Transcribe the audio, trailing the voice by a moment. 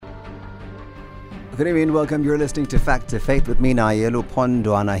Good evening, welcome. You're listening to Fact to Faith with me, Nayelu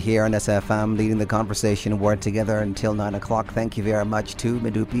Pondwana, here on SFM, leading the conversation. We're together until 9 o'clock. Thank you very much to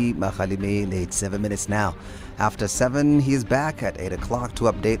Medupi Makhalime. It's 7 minutes now. After 7, he's back at 8 o'clock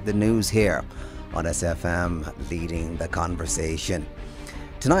to update the news here on SFM, leading the conversation.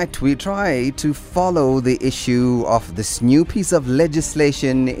 Tonight, we try to follow the issue of this new piece of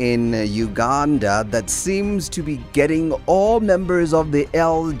legislation in Uganda that seems to be getting all members of the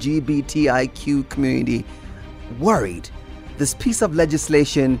LGBTIQ community worried. This piece of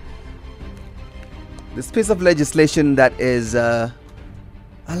legislation that is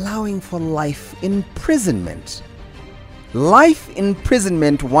allowing for life imprisonment. Life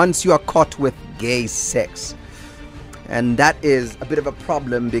imprisonment once you are caught with gay sex. And that is a bit of a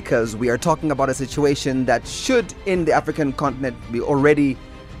problem because we are talking about a situation that should in the African continent be already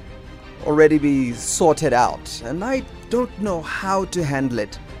be sorted out. And I don't know how to handle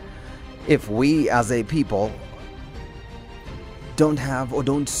it if we as a people don't have or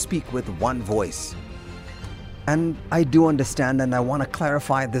don't speak with one voice. And I do understand, and I want to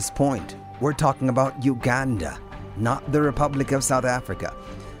clarify this point. We're talking about Uganda, not the Republic of South Africa.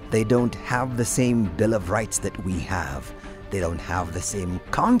 They don't have the same Bill of Rights that we have. They don't have the same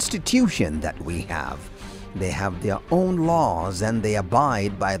constitution that we have. They have their own laws and they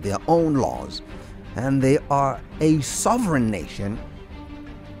abide by their own laws. And they are a sovereign nation,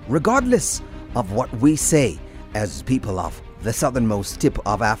 regardless of what we say as people of the southernmost tip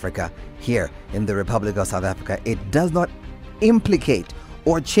of Africa here in the Republic of South Africa. It does not implicate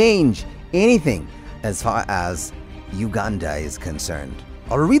or change anything as far as Uganda is concerned.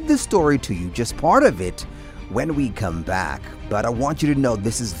 I'll read this story to you, just part of it, when we come back. But I want you to know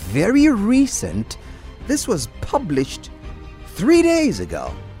this is very recent. This was published 3 days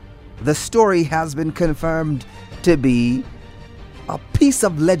ago. The story has been confirmed to be a piece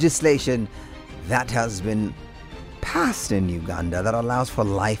of legislation that has been passed in Uganda that allows for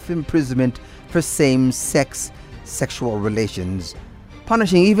life imprisonment for same-sex sexual relations,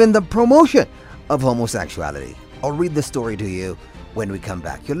 punishing even the promotion of homosexuality. I'll read the story to you when we come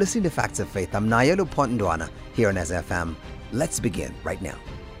back. You're listening to Facts of Faith. I'm Nayelu Pondwana here on SFM. Let's begin right now.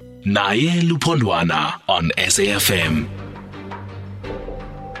 Nayelu Pondwana on SAFM.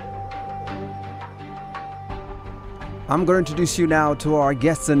 I'm going to introduce you now to our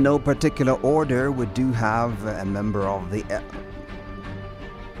guests in no particular order. We do have a member of the...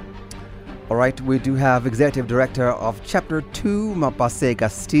 All right, we do have Executive Director of Chapter 2, Mapaseka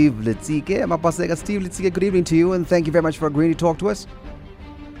Steve Litsike. Mapaseka Steve Litsike, good evening to you, and thank you very much for agreeing to talk to us.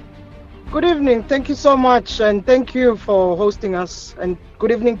 Good evening. Thank you so much, and thank you for hosting us, and good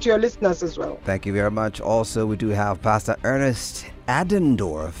evening to your listeners as well. Thank you very much. Also, we do have Pastor Ernest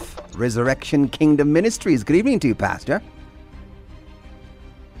Adendorf, Resurrection Kingdom Ministries. Good evening to you, Pastor.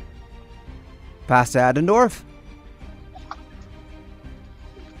 Pastor Adendorf?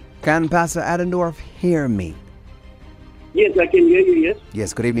 Can Pastor Adendorf hear me? Yes, I can hear you, yes.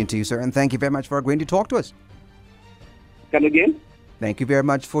 Yes, good evening to you, sir, and thank you very much for agreeing to talk to us. Come again? Thank you very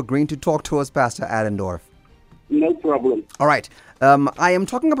much for agreeing to talk to us, Pastor Adendorf. No problem. All right. I am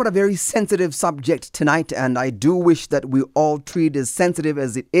talking about a very sensitive subject tonight, and I do wish that we all treat it as sensitive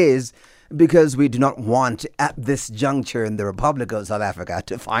as it is, because we do not want at this juncture in the Republic of South Africa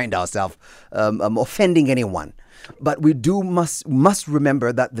to find ourselves offending anyone. But we must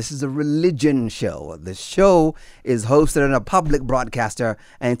remember that this is a religion show. The show is hosted on a public broadcaster,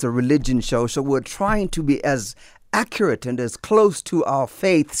 and it's a religion show. So we're trying to be as accurate and as close to our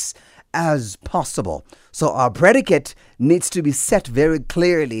faiths as possible. So our predicate needs to be set very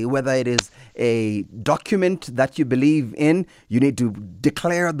clearly, whether it is a document that you believe in, you need to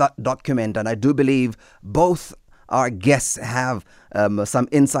declare that document. And I do believe both our guests have some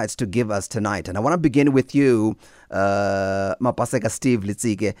insights to give us tonight. And I want to begin with you, Mapaseka Steve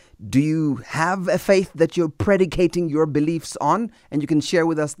Litsike. Do you have a faith that you're predicating your beliefs on? And you can share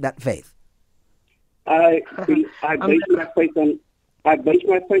with us that faith. I base my faith on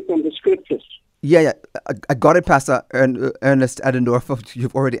the scriptures. Yeah. I got it, Pastor Ernest Adendorf.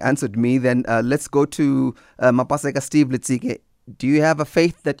 You've already answered me. Then let's go to Mapaseka Steve Litsike. Do you have a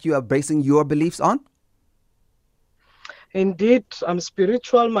faith that you are basing your beliefs on? Indeed, I'm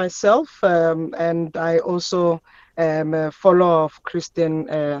spiritual myself, and I also am a follower of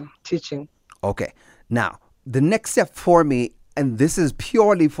Christian teaching. Okay. Now, the next step for me And this is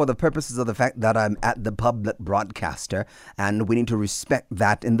purely for the purposes of the fact that I'm at the public broadcaster, and we need to respect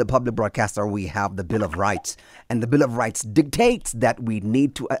that. In the public broadcaster, we have the Bill of Rights, and the Bill of Rights dictates that we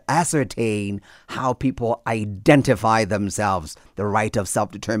need to ascertain how people identify themselves, the right of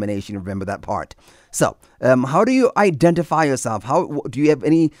self-determination. Remember that part. So, how do you identify yourself? How do you have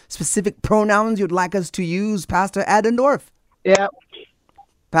any specific pronouns you'd like us to use, Pastor Adendorf? Yeah.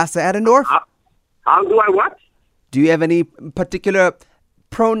 Pastor Adendorf? How do I what? Do you have any particular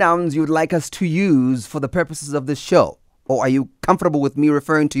pronouns you'd like us to use for the purposes of this show? Or are you comfortable with me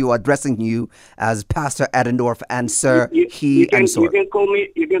referring to you or addressing you as Pastor Adendorf and Sir, and Sir? You can call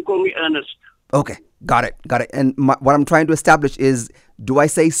me Ernest. Okay, got it. And what I'm trying to establish is, do I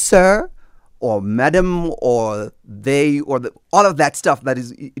say sir or madam or they or all of that stuff? That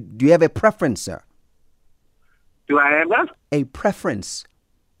is, do you have a preference, sir? Do I have a preference?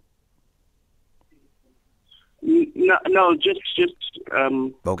 No, just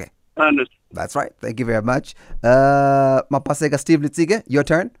okay. Ernest. That's right. Thank you very much. Mapasega Steve Litzige, your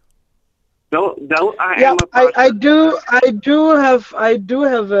turn. No, I do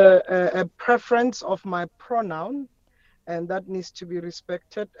have a preference of my pronoun, and that needs to be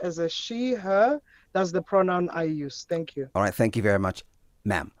respected as a she, her. That's the pronoun I use. Thank you. All right. Thank you very much,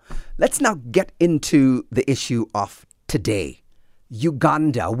 ma'am. Let's now get into the issue of today.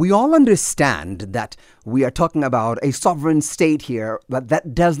 Uganda. We all understand that we are talking about a sovereign state here, but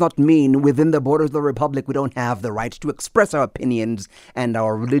that does not mean within the borders of the republic we don't have the right to express our opinions and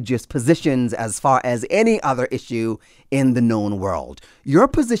our religious positions as far as any other issue in the known world. Your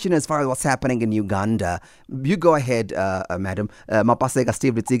position as far as what's happening in Uganda, you go ahead, Madam Mapasega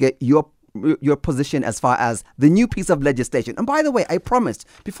Steve Litzige, your position as far as the new piece of legislation. And by the way, I promised,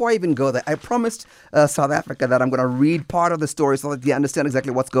 before I even go there, I promised South Africa that I'm going to read part of the story so that you understand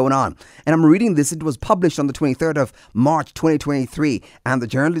exactly what's going on. And I'm reading this. It was published on the 23rd of March, 2023. And the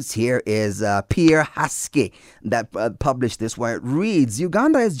journalist here is Pierre Haske that published this, where it reads,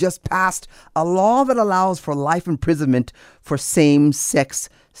 Uganda has just passed a law that allows for life imprisonment for same-sex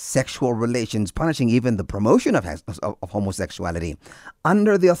sexual relations, punishing even the promotion of homosexuality.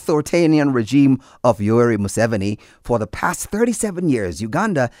 Under the authoritarian regime of Yoweri Museveni, for the past 37 years,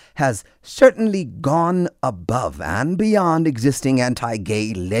 Uganda has certainly gone above and beyond existing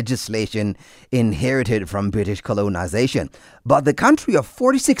anti-gay legislation inherited from British colonization. But the country of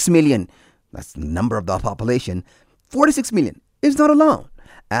 46 million, that's the number of the population, 46 million, is not alone,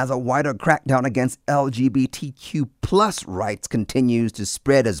 as a wider crackdown against LGBTQ plus rights continues to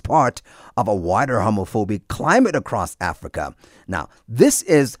spread as part of a wider homophobic climate across Africa. Now, this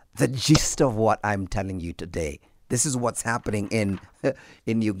is the gist of what I'm telling you today. This is what's happening in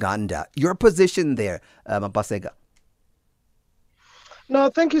Uganda. Your position there, Mapasega. No,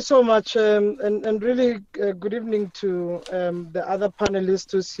 thank you so much. And really good evening to the other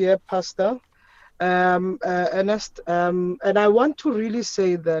panelists who's here, Pastor. Ernest, and I want to really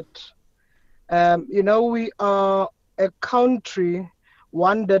say that, we are a country,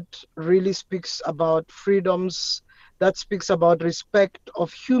 one that really speaks about freedoms, that speaks about respect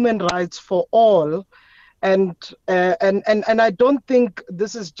of human rights for all. And I don't think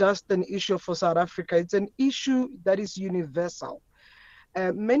this is just an issue for South Africa. It's an issue that is universal.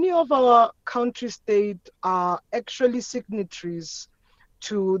 Many of our country states are actually signatories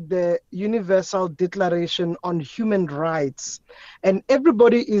to the Universal Declaration on Human Rights. And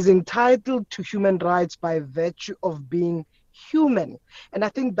everybody is entitled to human rights by virtue of being human. And I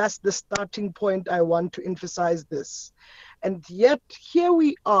think that's the starting point. I want to emphasize this. And yet here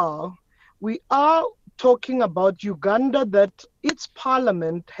we are talking about Uganda, that its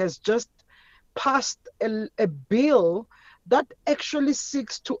parliament has just passed a bill that actually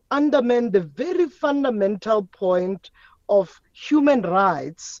seeks to undermine the very fundamental point of human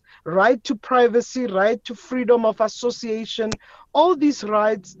rights, right to privacy, right to freedom of association, all these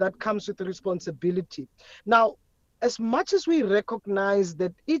rights that comes with responsibility. Now, as much as we recognize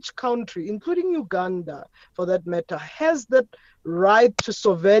that each country, including Uganda for that matter, has that right to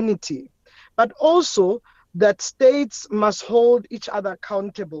sovereignty, but also that states must hold each other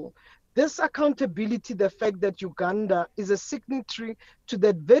accountable. This accountability, the fact that Uganda is a signatory to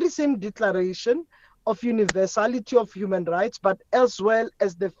that very same declaration of universality of human rights, but as well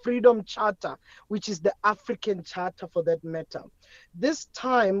as the Freedom Charter, which is the African Charter for that matter. This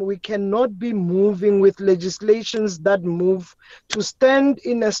time, we cannot be moving with legislations that move to stand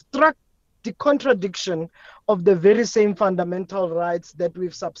in a strict contradiction of the very same fundamental rights that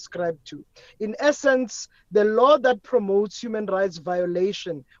we've subscribed to. In essence, the law that promotes human rights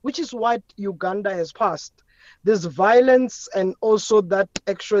violation, which is what Uganda has passed, This violence, and also that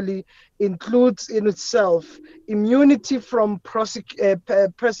actually includes in itself immunity from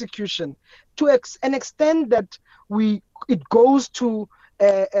persecution to an extent that it goes to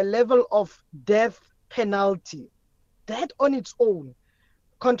a level of death penalty. That on its own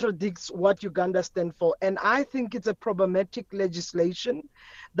contradicts what Uganda stands for. And I think it's a problematic legislation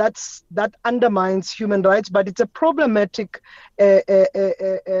that undermines human rights, but it's a problematic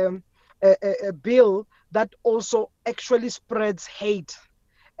bill that also actually spreads hate,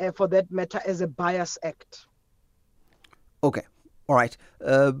 for that matter, as a bias act. Okay. All right.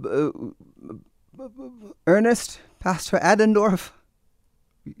 Ernest, Pastor Adendorf,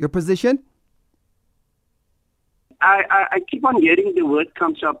 your position? I keep on hearing the word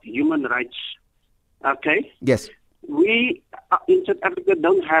comes up, human rights. Okay? Yes. We in South Africa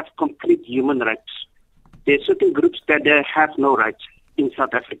don't have complete human rights. There are certain groups that have no rights in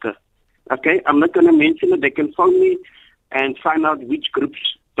South Africa. Okay? I'm not going to mention it. They can phone me and find out which groups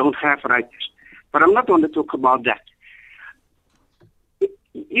don't have rights. But I'm not going to talk about that.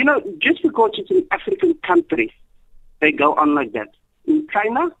 You know, just because it's an African country, they go on like that. In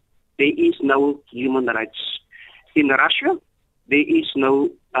China, there is no human rights. In Russia, there is no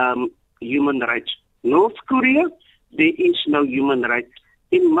human rights. North Korea, there is no human rights.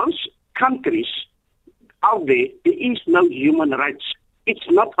 In most countries out there, there is no human rights. It's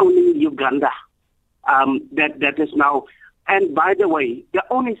not only Uganda that is now. And by the way, the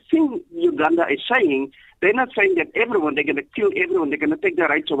only thing Uganda is saying, they're not saying that everyone, they're going to kill everyone, they're going to take their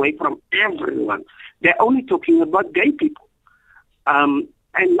rights away from everyone. They're only talking about gay people and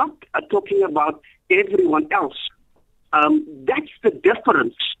not talking about everyone else. That's the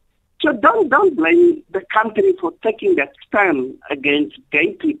difference. So don't blame the country for taking that stand against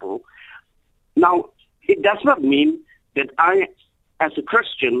gay people. Now, it does not mean that I, as a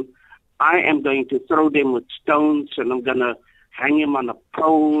Christian, I am going to throw them with stones and I'm going to hang him on a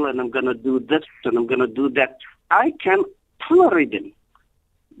pole and I'm going to do this and I'm going to do that. I can tolerate them.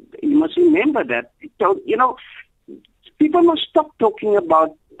 You must remember that. You know, people must stop talking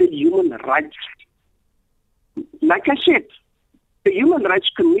about the human rights. Like I said, the Human Rights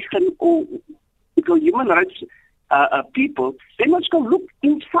Commission or because human rights people, they must go look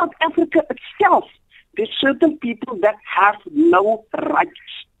in South Africa itself. There's certain people that have no rights.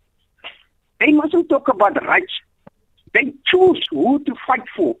 They mustn't talk about the rights. They choose who to fight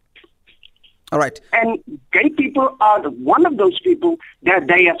for. All right. And gay people are one of those people that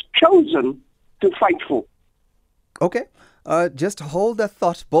they have chosen to fight for. Okay. Just hold that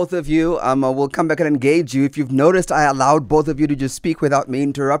thought, both of you. We'll come back and engage you. If you've noticed, I allowed both of you to just speak without me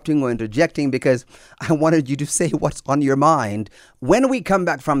interrupting or interjecting because I wanted you to say what's on your mind. When we come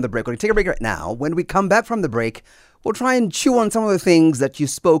back from the break, we're going to take a break right now. When we come back from the break, we'll try and chew on some of the things that you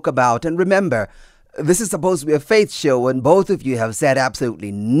spoke about. And remember, this is supposed to be a faith show, and both of you have said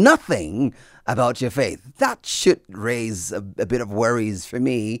absolutely nothing about your faith. That should raise a bit of worries for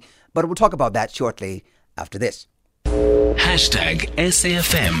me, but we'll talk about that shortly after this. Hashtag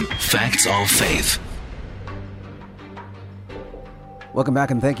SAFM Facts of Faith. Welcome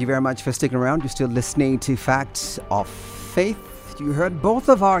back, and thank you very much for sticking around. You're still listening to Facts of Faith. You heard both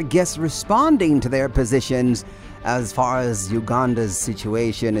of our guests responding to their positions as far as Uganda's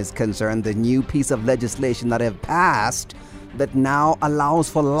situation is concerned. The new piece of legislation that have passed that now allows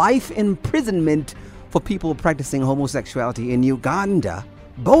for life imprisonment for people practicing homosexuality in Uganda.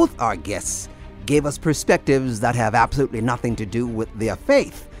 Both our guests gave us perspectives that have absolutely nothing to do with their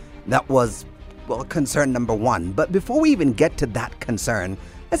faith. That was, well, concern number one. But before we even get to that concern,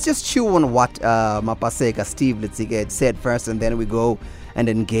 let's just chew on what Mapaseka Steve Litziga had said first, and then we go and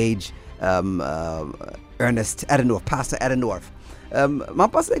engage Ernest Adendorf, Pastor Adendorf.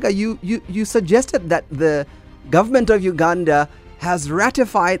 Mapaseka, you suggested that the government of Uganda has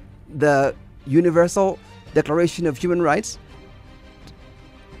ratified the Universal Declaration of Human Rights.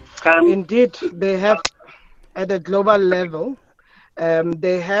 Indeed, they have, at a global level,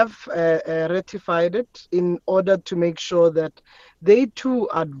 they have ratified it in order to make sure that they too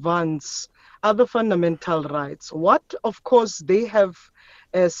advance other fundamental rights. What, of course, they have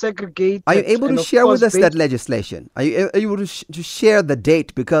segregated. Are you able to share with us that legislation? Are you able to share the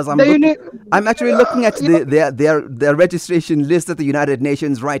date? Because I'm actually looking at their registration list at the United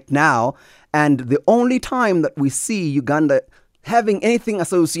Nations right now, and the only time that we see Uganda having anything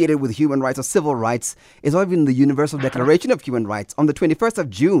associated with human rights or civil rights is even the Universal Declaration of Human Rights. On the 21st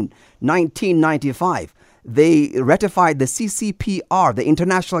of June, 1995, they ratified the CCPR, the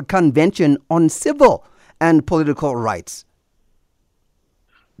International Convention on Civil and Political Rights.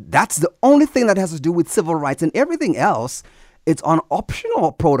 That's the only thing that has to do with civil rights, and everything else it's on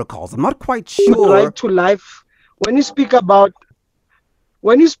optional protocols. I'm not quite sure. Right to life. When you speak about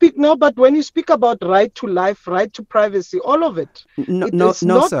When you speak about right to life, right to privacy, all of it, it's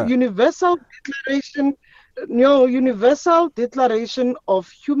not sir. Universal Declaration of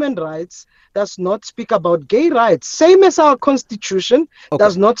Human Rights does not speak about gay rights. Same as our Constitution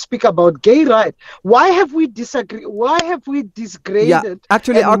does not speak about gay rights. Why have we disagreed? Why have we disgraded? Yeah,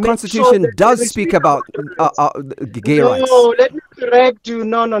 actually, our Constitution does speak about gay rights. No, let me correct you.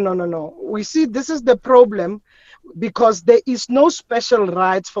 No. We see this is the problem. Because there is no special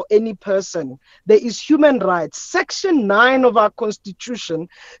rights for any person. There is human rights. Section 9 of our Constitution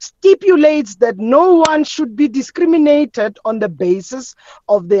stipulates that no one should be discriminated on the basis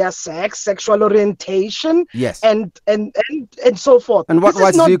of their sex, sexual orientation, and so forth. And what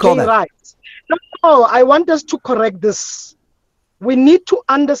rights do you call that? Rights. No, I want us to correct this. We need to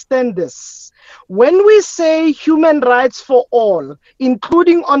understand this. When we say human rights for all,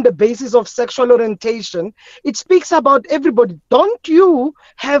 including on the basis of sexual orientation, it speaks about everybody. Don't you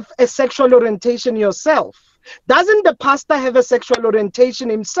have a sexual orientation yourself? Doesn't the pastor have a sexual orientation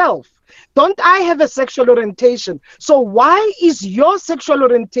himself? Don't I have a sexual orientation? So why is your sexual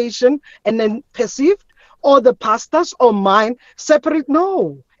orientation and then perceived, or the pastor's or mine separate?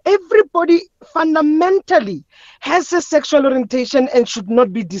 No. Everybody fundamentally has a sexual orientation and should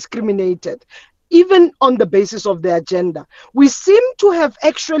not be discriminated, even on the basis of their gender. We seem to have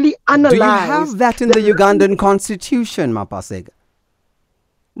actually analyzed. Do you have that in the Ugandan Constitution, Mapasega?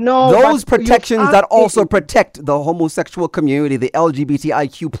 No. Those protections that also protect the homosexual community, the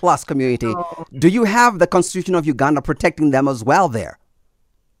LGBTIQ plus community. No. Do you have the Constitution of Uganda protecting them as well there?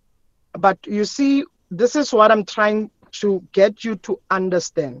 But you see, this is what I'm trying to get you to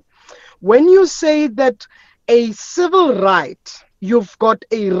understand. When you say that a civil right, you've got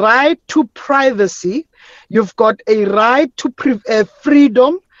a right to privacy, you've got a right to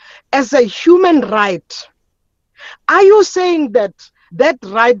freedom as a human right. Are you saying that that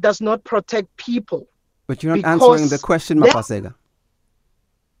right does not protect people? But you're not answering the question, Mapasega.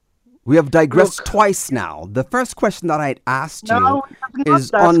 We have digressed twice now. The first question that I asked you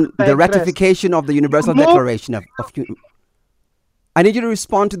is on the ratification of the Universal Declaration of Human Rights. I need you to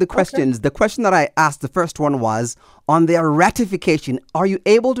respond to the questions. Okay. The question that I asked, the first one was, on their ratification, are you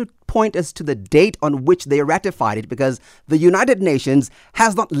able to point us to the date on which they ratified it? Because the United Nations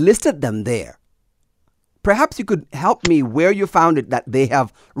has not listed them there. Perhaps you could help me where you found it that they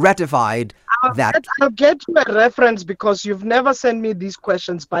have ratified that. I'll get you a reference because you've never sent me these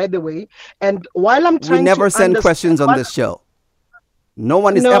questions, by the way. And while I'm trying to We never send questions on this show. No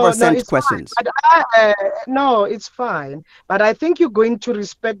one has ever sent questions. No, it's fine. But I think you're going to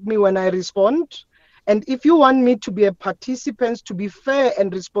respect me when I respond. And if you want me to be a participant, to be fair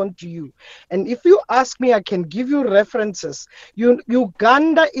and respond to you. And if you ask me, I can give you references.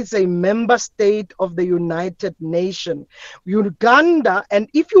 Uganda is a member state of the United Nations. Uganda, and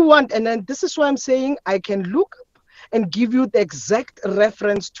if you want, and then this is why I'm saying I can look up and give you the exact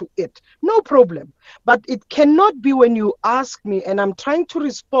reference to it. No problem. But it cannot be when you ask me and I'm trying to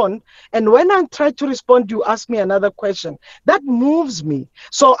respond, and when I try to respond, you ask me another question. That moves me.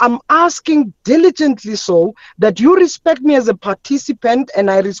 So I'm asking diligently so that you respect me as a participant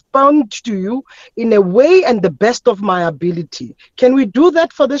and I respond to you in a way and the best of my ability. Can we do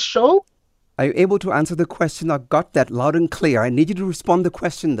that for this show? Are you able to answer the question? I got that loud and clear. I need you to respond to the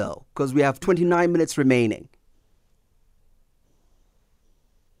question though, because we have 29 minutes remaining.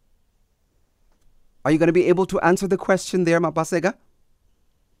 Are you going to be able to answer the question there, Mapasega?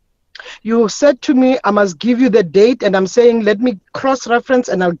 You said to me, I must give you the date, and I'm saying, let me cross-reference,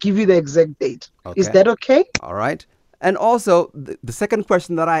 and I'll give you the exact date. Okay. Is that okay? All right. And also, the second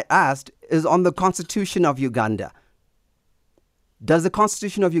question that I asked is on the Constitution of Uganda. Does the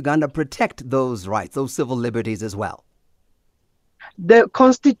Constitution of Uganda protect those rights, those civil liberties as well? The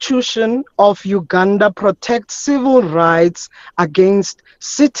Constitution of Uganda protects civil rights against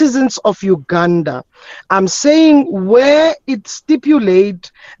citizens of Uganda. I'm saying where it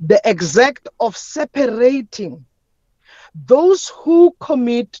stipulates the exact of separating those who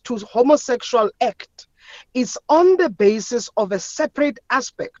commit to homosexual act is on the basis of a separate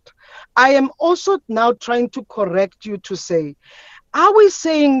aspect. I am also now trying to correct you to say, are we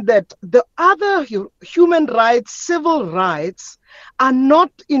saying that the other human rights, civil rights, are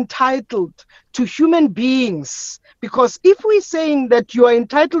not entitled to human beings? Because if we're saying that you are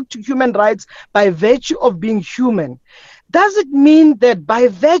entitled to human rights by virtue of being human, does it mean that by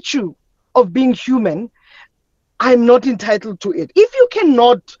virtue of being human, I'm not entitled to it? If you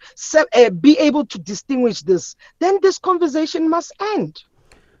cannot be able to distinguish this, then this conversation must end.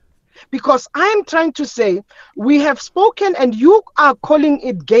 Because I'm trying to say, we have spoken and you are calling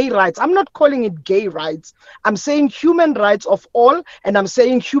it gay rights. I'm not calling it gay rights. I'm saying human rights of all, and I'm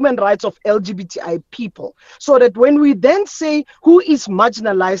saying human rights of LGBTI people. So that when we then say who is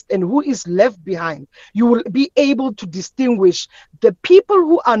marginalized and who is left behind, you will be able to distinguish the people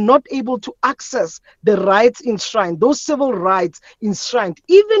who are not able to access the rights enshrined, those civil rights enshrined,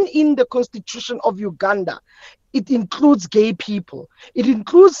 even in the Constitution of Uganda. It includes gay people. It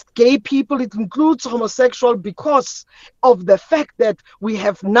includes gay people. It includes homosexual, because of the fact that we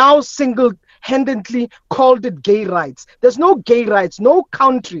have now single-handedly called it gay rights. There's no gay rights. No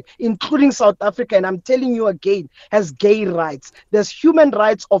country, including South Africa, and I'm telling you again, has gay rights. There's human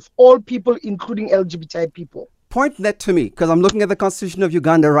rights of all people, including LGBTI people. Point that to me, because I'm looking at the Constitution of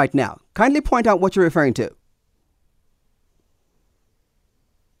Uganda right now. Kindly point out what you're referring to.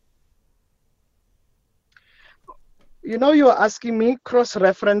 You know, you're asking me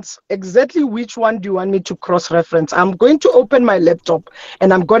cross-reference. Exactly which one do you want me to cross-reference? I'm going to open my laptop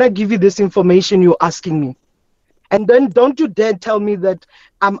and I'm going to give you this information you're asking me. And then don't you dare tell me that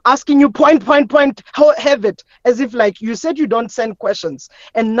I'm asking you point, have it. As if like you said you don't send questions.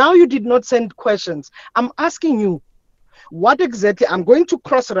 And now you did not send questions. I'm asking you, what exactly? I'm going to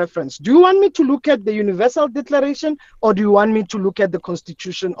cross-reference. Do you want me to look at the Universal Declaration, or do you want me to look at the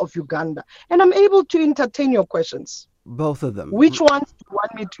Constitution of Uganda? And I'm able to entertain your questions. Both of them. Which ones do you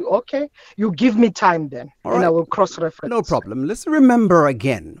want me to? Okay, you give me time then, All and right. I will cross-reference. No problem. Let's remember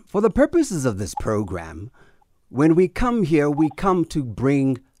again, for the purposes of this program, when we come here, we come to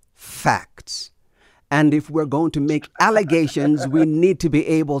bring facts. And if we're going to make allegations, we need to be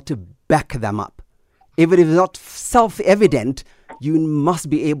able to back them up. If it is not self-evident, you must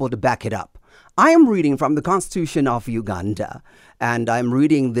be able to back it up. I am reading from the Constitution of Uganda, and I'm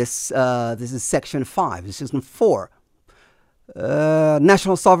reading this. This is Section 5, this is Section 4.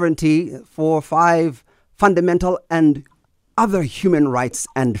 National sovereignty for 5 fundamental and other human rights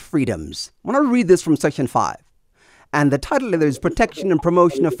and freedoms. I want to read this from Section 5. And the title of it is Protection and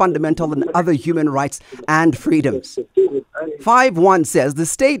Promotion of Fundamental and Other Human Rights and Freedoms. 5.1 says, the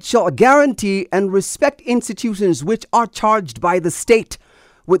state shall guarantee and respect institutions which are charged by the state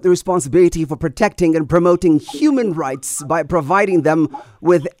with the responsibility for protecting and promoting human rights by providing them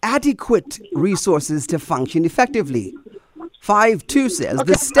with adequate resources to function effectively. 5.2 says,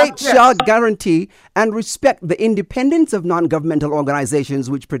 the state shall guarantee and respect the independence of non-governmental organizations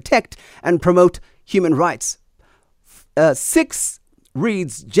which protect and promote human rights. 6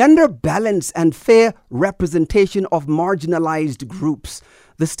 reads, gender balance and fair representation of marginalized groups.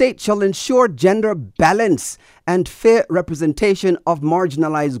 The state shall ensure gender balance and fair representation of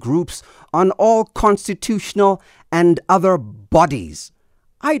marginalized groups on all constitutional and other bodies.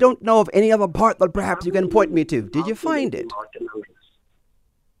 I don't know of any other part that perhaps you can point me to. Did you find it?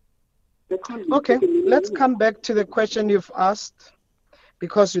 Okay, let's come back to the question you've asked,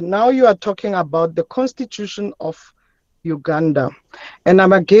 because now you are talking about the Constitution of Uganda. And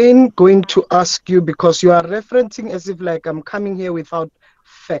I'm again going to ask you, because you are referencing as if like I'm coming here without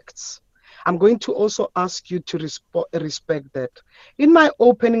facts. I'm going to also ask you to respect that. In my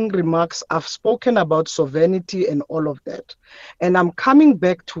opening remarks, I've spoken about sovereignty and all of that. And I'm coming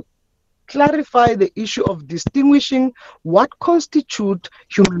back to clarify the issue of distinguishing what constitutes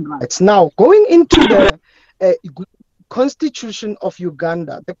human rights. Now, going into the Constitution of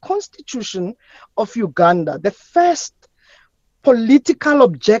Uganda, the Constitution of Uganda, the first political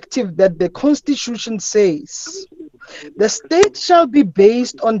objective that the Constitution says, the state shall be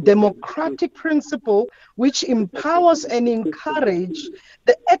based on democratic principle which empowers and encourages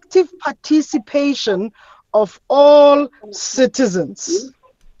the active participation of all citizens.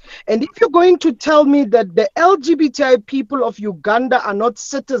 And if you're going to tell me that the LGBTI people of Uganda are not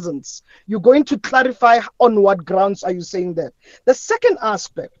citizens, you're going to clarify on what grounds are you saying that. The second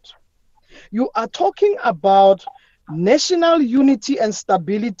aspect, you are talking about national unity and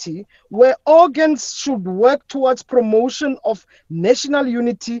stability, where organs should work towards promotion of national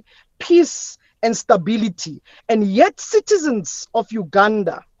unity, peace, and stability. And yet citizens of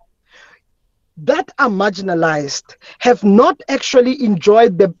Uganda that are marginalized have not actually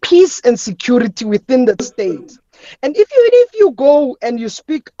enjoyed the peace and security within the state. And if you go and you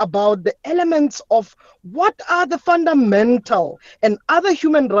speak about the elements of what are the fundamental and other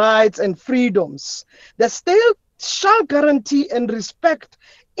human rights and freedoms, the state shall guarantee and respect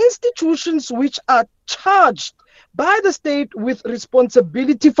institutions which are charged by the state with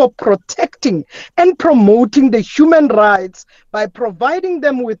responsibility for protecting and promoting the human rights by providing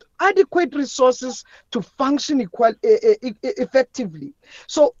them with adequate resources to function effectively.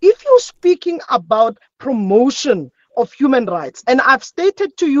 So if you're speaking about promotion of human rights. And I've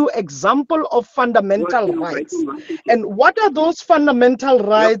stated to you example of fundamental rights. And what are those fundamental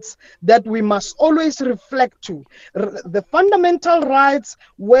rights that we must always reflect to? The fundamental rights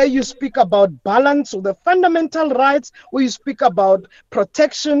where you speak about balance, or the fundamental rights where you speak about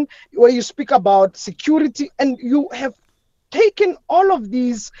protection, where you speak about security, and you have taken all of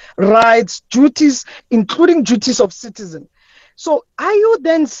these rights, duties, including duties of citizen. So are you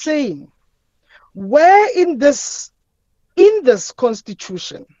then saying, where in this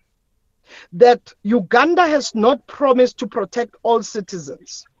constitution that Uganda has not promised to protect all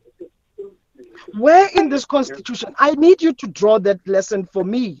citizens? Where in this constitution? I need you to draw that lesson for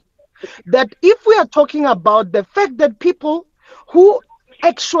me. That if we are talking about the fact that people who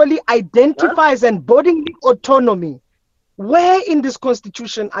actually identify as embodying autonomy, where in this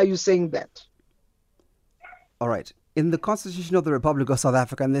constitution are you saying that? All right. In the Constitution of the Republic of South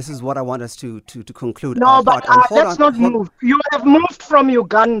Africa, and this is what I want us to conclude. No, but let's not move. You have moved from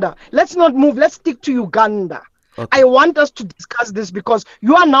Uganda. Let's not move. Let's stick to Uganda. Okay. I want us to discuss this because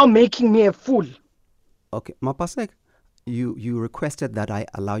you are now making me a fool. Okay. Mapasek, you requested that I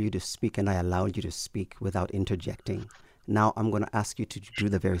allow you to speak, and I allowed you to speak without interjecting. Now I'm going to ask you to do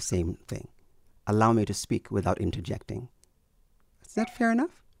the very same thing. Allow me to speak without interjecting. Is that fair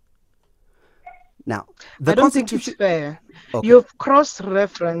enough? Now, I don't think it's fair. Okay. You've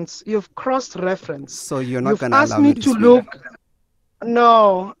cross-referenced. So you're not going to allow me to speak? Look.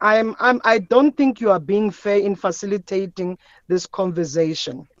 No, I don't think you are being fair in facilitating this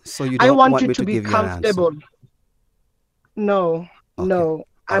conversation. So you don't want you to be comfortable. No, okay. No.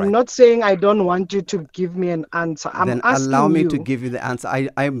 I'm not saying I don't want you to give me an answer. Then allow me to give you the answer.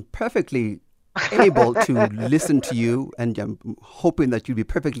 I'm perfectly able to listen to you, and I'm hoping that you'll be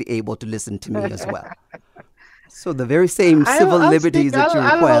perfectly able to listen to me as well. So the very same civil liberties that you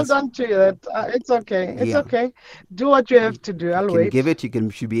request. I'll hold on to it. It's okay. It's okay. Do what you have to do. I'll wait. Give it. You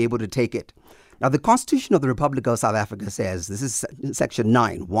should be able to take it. Now, the Constitution of the Republic of South Africa says, this is section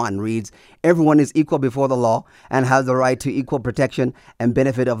 9.1 reads, everyone is equal before the law and has the right to equal protection and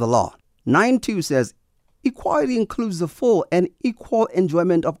benefit of the law. 9.2 says, equality includes the full and equal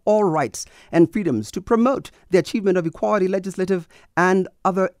enjoyment of all rights and freedoms to promote the achievement of equality, legislative and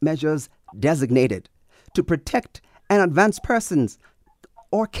other measures designated to protect and advance persons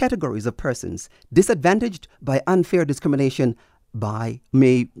or categories of persons disadvantaged by unfair discrimination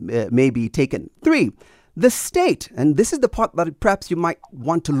may be taken. 3, the state, and this is the part that perhaps you might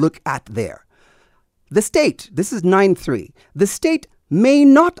want to look at there. The state, this is 9.3, the state may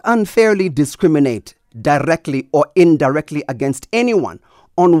not unfairly discriminate directly or indirectly against anyone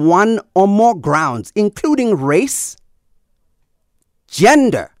on one or more grounds, including race,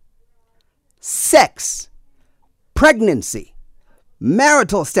 gender, sex, pregnancy,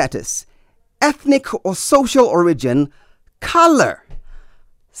 marital status, ethnic or social origin, color,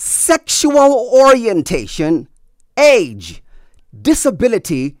 sexual orientation, age,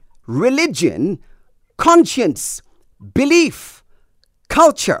 disability, religion, conscience, belief,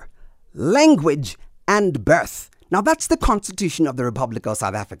 culture, language, and birth. Now that's the Constitution of the Republic of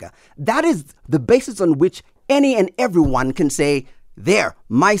South Africa. That is the basis on which any and everyone can say, there,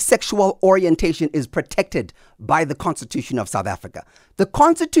 my sexual orientation is protected by the Constitution of South Africa. The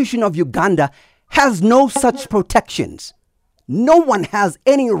Constitution of Uganda has no such protections. No one has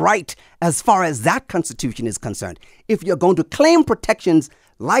any right as far as that constitution is concerned. If you're going to claim protections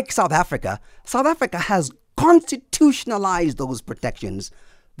like South Africa has constitutionalized those protections.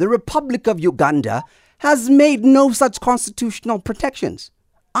 The Republic of Uganda has made no such constitutional protections.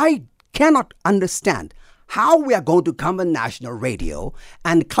 I cannot understand how we are going to come on national radio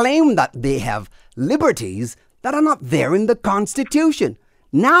and claim that they have liberties that are not there in the Constitution.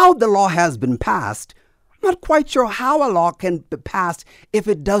 Now the law has been passed. I'm not quite sure how a law can be passed if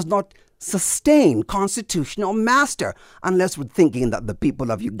it does not sustain constitutional master, unless we're thinking that the people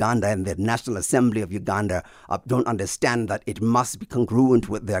of Uganda and the National Assembly of Uganda don't understand that it must be congruent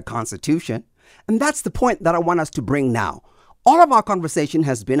with their constitution. And that's the point that I want us to bring now. All of our conversation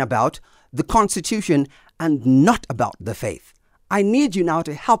has been about the Constitution and not about the faith. I need you now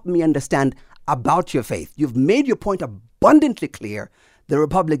to help me understand about your faith. You've made your point abundantly clear. The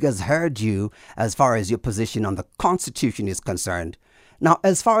Republic has heard you as far as your position on the Constitution is concerned. Now,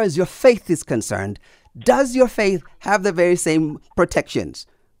 as far as your faith is concerned, does your faith have the very same protections?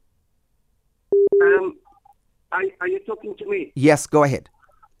 Are you talking to me? Yes, go ahead.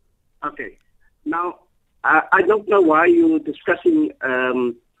 Okay. Now, I don't know why you're discussing,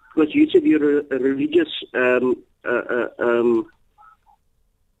 because you said you're a religious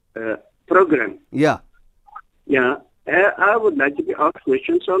program. Yeah. Yeah. I would like to be asked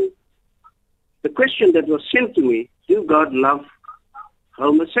questions on the question that was sent to me do God love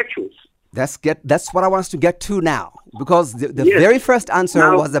homosexuals? That's what I want us to get to now, because the Yes. very first answer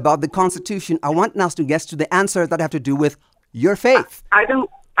Now- was about the Constitution. I want us to get to the answers that have to do with your faith. I don't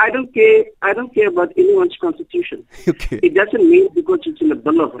care. I don't care about anyone's constitution. Okay. It doesn't mean because it's in the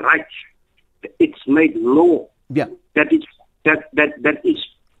Bill of Rights, it's made law. Yeah. That is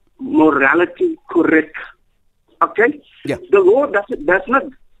morality correct. Okay? Yeah. The law does not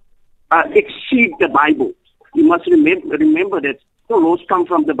exceed the Bible. You must remember that the laws come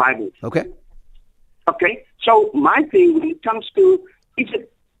from the Bible. Okay. Okay? So my thing when it comes to, is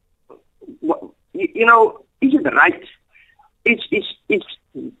it, is it right? It's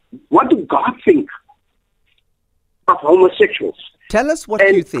what do God think of homosexuals? Tell us what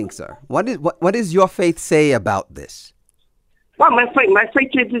And- you think, sir. What does your faith say about this? Well, my faith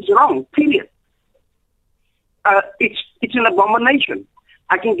says it's wrong. Period. It's an abomination.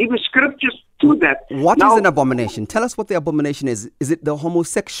 I can give you scriptures to that. What is Now, an abomination? Tell us what the abomination is. Is it the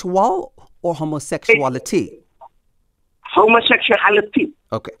homosexual or homosexuality? Homosexuality.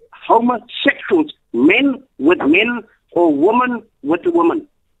 Okay. Homosexuals, men with men or woman with a woman.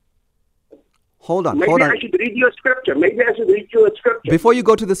 Hold on. Maybe I should read you a scripture. Before you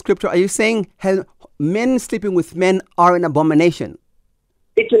go to the scripture, are you saying men sleeping with men are an abomination?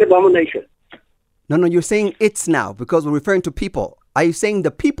 It's an abomination. No, you're saying it's now because we're referring to people. Are you saying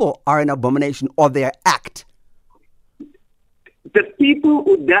the people are an abomination or their act? The people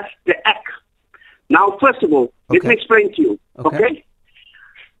who does the act. Now, first of all, let Okay. me explain to you. Okay. Okay?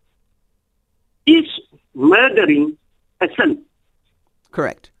 Is murdering a sin?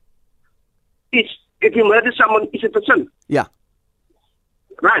 Correct. If you murder someone, is it a sin? Yeah.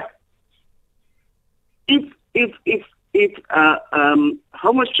 Right. If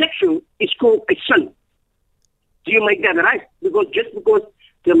homosexual is called a sin, do you make that right? Because just because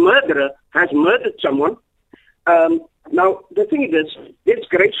the murderer has murdered someone, now the thing is, there's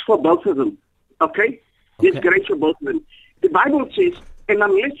grace for both of them. Okay? There's Okay. grace for both of them. The Bible says, and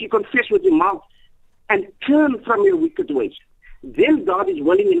unless you confess with your mouth and turn from your wicked ways, then God is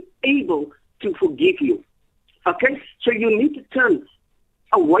willing and able to forgive you. Okay? So you need to turn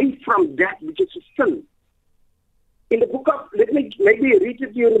away from that which is a sin. In the book of, let me maybe read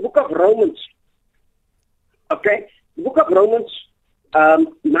it to you in the book of Romans. Okay? The book of Romans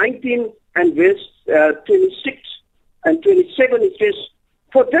 19 and verse 26 and 27, it says,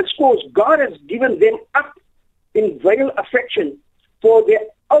 for this cause God has given them up in vile affection, for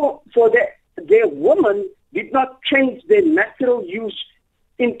their woman did not change their natural use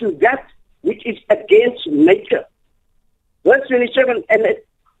into that which is against nature. Verse 27,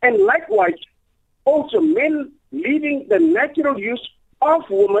 and likewise, also men leaving the natural use of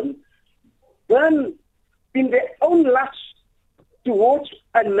woman burn in their own lust towards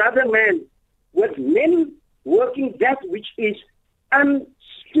another man, with men working that which is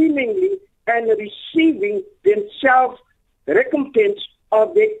unseemly and receiving themselves recompense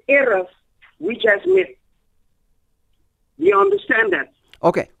of the error which has met. You understand that?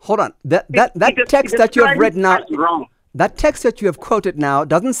 Okay, hold on. That It text that you have read now, describes us wrong. that text that you have quoted now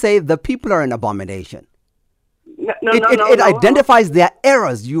doesn't say the people are an abomination. No, It identifies their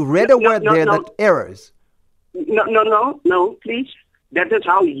errors. You read a word there that errors. No, please. That is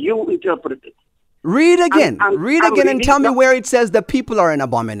how you interpret it. Read again. I'm Read again and reading tell me the- where it says the people are an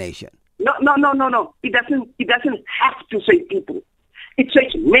abomination. No. It doesn't have to say people. It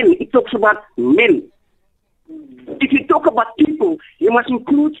says men. It talks about men. If you talk about people, you must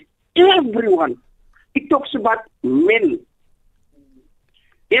include everyone. It talks about men.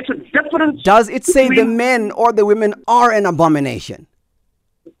 There's a difference. Does it say the between- men or the women are an abomination?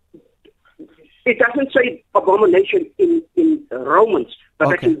 It doesn't say abomination in Romans, but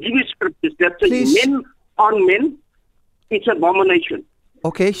I Okay. can give you scriptures that say Please. men on men. It's abomination.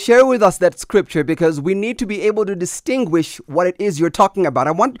 Okay, share with us that scripture because we need to be able to distinguish what it is you're talking about.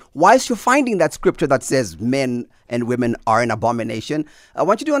 Whilst you're finding that scripture that says men and women are an abomination, I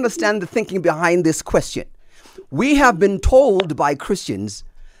want you to understand the thinking behind this question. We have been told by Christians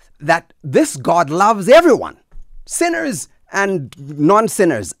that this God loves everyone, sinners and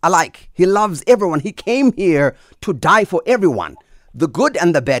non-sinners alike. He loves everyone. He came here to die for everyone, the good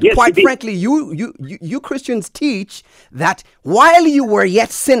and the bad. Yes, Quite he did. frankly, you Christians teach that while you were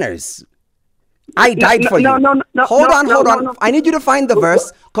yet sinners, I died for you. Hold on. I need you to find the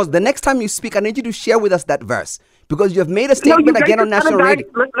verse because the next time you speak, I need you to share with us that verse because you have made a statement again on national radio.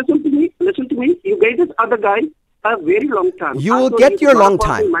 Listen to me. You gave this other guy a very long time. You I will told get he's your not long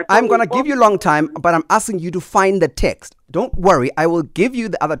appointed, time. my I'm phone going to is give you long time, but I'm asking you to find the text. Don't worry. I will give you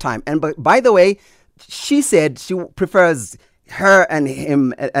the other time. And by the way, she said she prefers her and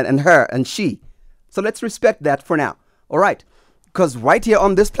him and her and she. So let's respect that for now. All right. Because right here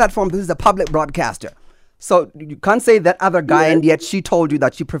on this platform, this is a public broadcaster. So you can't say that other guy, and yet she told you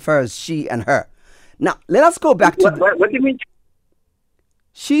that she prefers she and her. Now, let us go back to... What do you mean?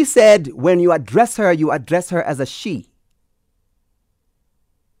 She said when you address her as a she.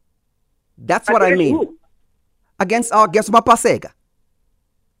 That's what I mean. Who? Against our guest, Mapasega.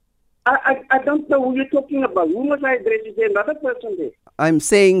 I don't know who you're talking about. Who must I address? Is there another person there? I'm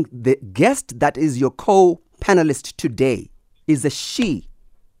saying the guest that is your co-panelist today is a she.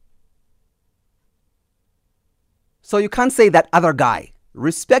 So you can't say that other guy.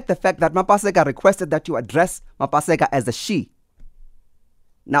 Respect the fact that Mapasega requested that you address Mapasega as a she.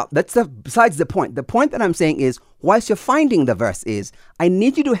 Now, that's besides the point. The point that I'm saying is, whilst you're finding the verse is, I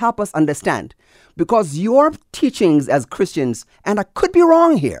need you to help us understand. Because your teachings as Christians, and I could be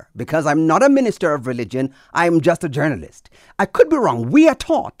wrong here, because I'm not a minister of religion, I'm just a journalist. I could be wrong. We are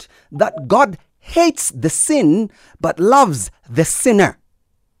taught that God hates the sin, but loves the sinner.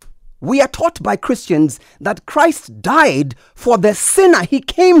 We are taught by Christians that Christ died for the sinner. He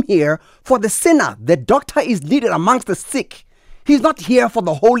came here for the sinner. The doctor is needed amongst the sick. He's not here for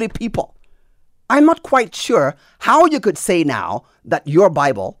the holy people. I'm not quite sure how you could say now that your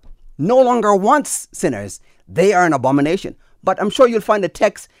Bible no longer wants sinners. They are an abomination. But I'm sure you'll find the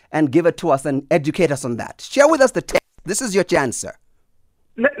text and give it to us and educate us on that. Share with us the text. This is your chance, sir.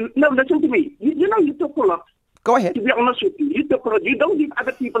 No, listen to me. You know, you talk a lot. Go ahead. To be honest with you, you talk a lot. You don't give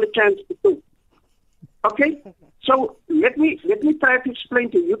other people a chance to talk. Okay? So let me try to explain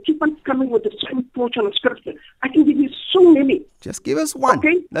to you. You keep on coming with the same portion of scripture. I can give you so many. Just give us one.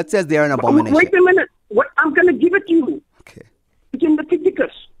 Okay? That says they're an abomination. Wait a minute. I'm going to give it to you. Okay. It's in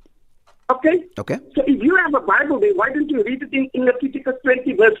Leviticus. Okay? Okay. So if you have a Bible there, why don't you read it in Leviticus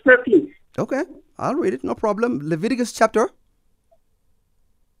 20, verse 13? Okay. I'll read it. No problem. Leviticus chapter?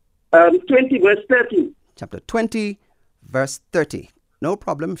 20, verse 13. Chapter 20, verse 30. No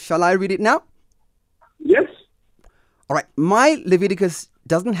problem. Shall I read it now? Yes. All right. My Leviticus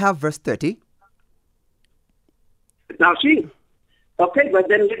doesn't have verse 30. Now see. Okay, but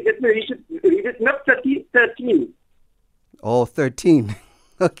then let me read it not 13. Oh, 13.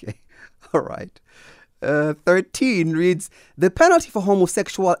 Okay. All right. 13 reads, the penalty for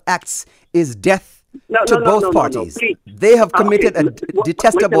homosexual acts is death to both parties. Please. They have committed a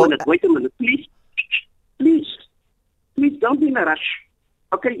detestable... Wait a minute. Please, don't be in a rush.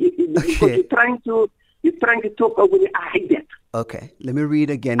 Okay? Because you're trying to talk over me. I hate that. Okay, let me read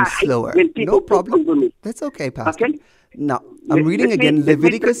again slower. No problem. That's okay, Pastor. Okay? Now, I'm reading again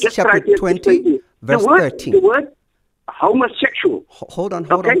Leviticus chapter 20, verse 13. The word homosexual. Hold on,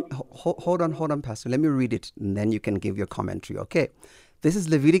 Pastor. Let me read it, and then you can give your commentary, okay? This is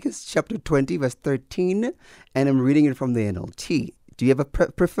Leviticus chapter 20, verse 13, and I'm reading it from the NLT. Do you have a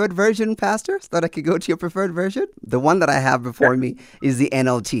preferred version, Pastor, so that I could go to your preferred version? The one that I have before me is the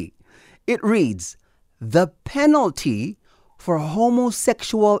NLT. It reads, the penalty for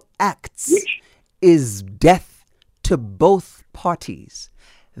homosexual acts is death to both parties.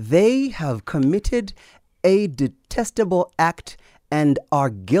 They have committed a detestable act and are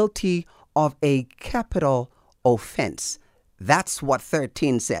guilty of a capital offense. That's what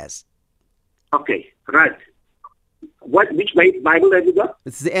 13 says. Okay, right. Which Bible have you got?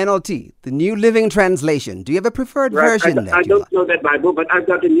 It's the NLT, the New Living Translation. Do you have a preferred version? I don't know that Bible, but I've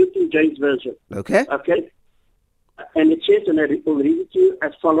got the New King James Version. Okay. Okay. And it says, and I will read it to you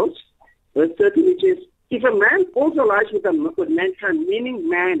as follows. Verse 13, it says, if a man also lies with mankind, meaning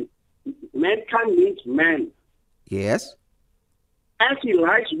man, mankind means man. Yes. As he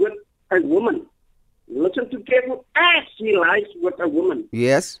lies with a woman. Listen to careful. As he lies with a woman.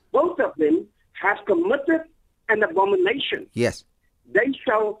 Yes. Both of them have committed an abomination. Yes. They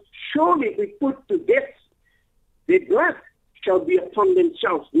shall surely be put to death. Their blood shall be upon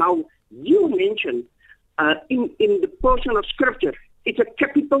themselves. Now, you mentioned in the portion of Scripture, it's a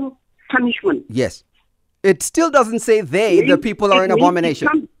capital punishment. Yes. It still doesn't say the people are an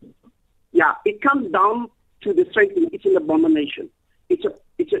abomination. It comes down to the same thing. It's an abomination.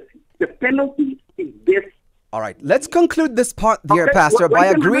 The penalty is death. All right, let's conclude this part, dear Pastor, by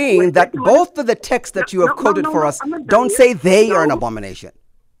agreeing that both of the texts that you have quoted for us don't say they are an abomination.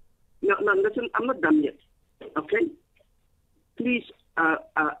 No, listen, I'm not done yet. Okay? Please,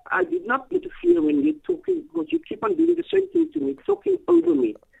 I did not interfere when you're talking, because you keep on doing the same thing to me, talking over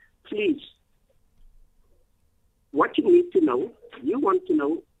me. Please, what you need to know, you want to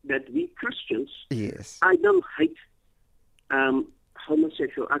know that we Christians, yes, I don't hate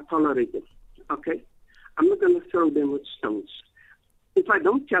homosexual, I tolerate them. Okay? I'm not going to throw them with stones. If I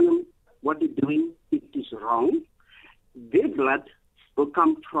don't tell them what they're doing, it is wrong. Their blood will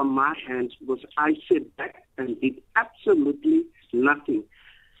come from my hands because I sat back and did absolutely nothing.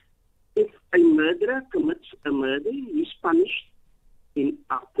 If a murderer commits a murder, he's punished in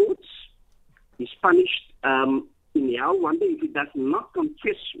our courts. He's punished in hell one day if he does not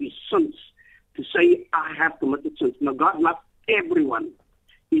confess his sins to say, I have committed sins. Now, God loves everyone.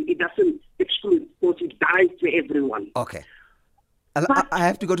 He doesn't exclude because he died for everyone. Okay. I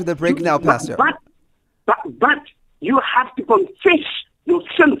have to go to the break now, Pastor. But you have to confess your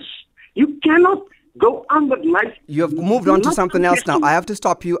sins. You cannot go on with life. You have moved on to something else now. I have to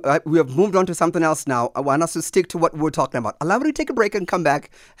stop you. We have moved on to something else now. I want us to stick to what we're talking about. Allow me to take a break and come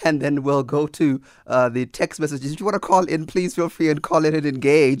back, and then we'll go to the text messages. If you want to call in, please feel free and call in and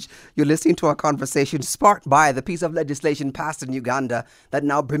engage. You're listening to our conversation sparked by the piece of legislation passed in Uganda that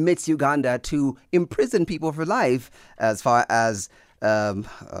now permits Uganda to imprison people for life as far as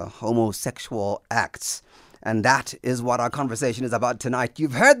homosexual acts. And that is what our conversation is about tonight.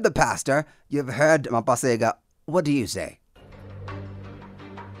 You've heard the pastor. You've heard Mapasega. What do you say?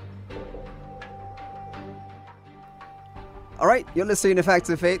 All right, you're listening to Facts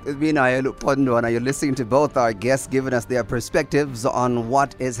of Faith with me, Naya Lupondo, and you're listening to both our guests giving us their perspectives on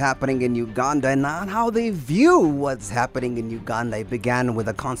what is happening in Uganda and on how they view what's happening in Uganda. It began with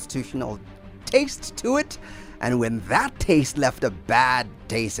a constitutional taste to it, and when that taste left a bad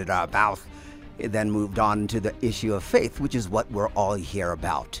taste in our mouth, it then moved on to the issue of faith, which is what we're all here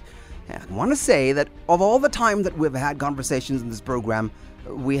about. And I want to say that of all the time that we've had conversations in this program,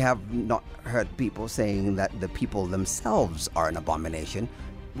 we have not heard people saying that the people themselves are an abomination.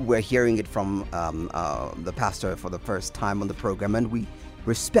 We're hearing it from the pastor for the first time on the program, and we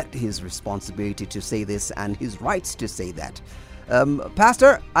respect his responsibility to say this and his rights to say that.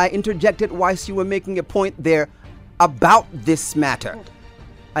 Pastor, I interjected whilst you were making a point there about this matter.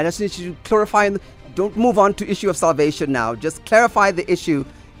 I just need you to clarify. Don't move on to issue of salvation now. Just clarify the issue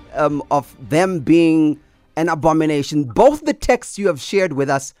of them being an abomination. Both the texts you have shared with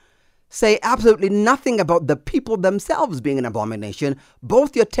us say absolutely nothing about the people themselves being an abomination.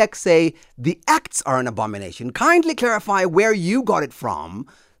 Both your texts say the acts are an abomination. Kindly clarify where you got it from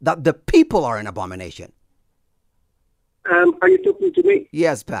that the people are an abomination. Are you talking to me?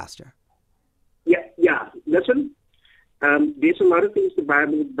 Yes, Pastor. Yeah. Listen. There's a lot of things the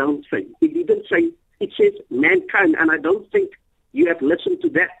Bible don't say. It didn't say, it says mankind, and I don't think you have listened to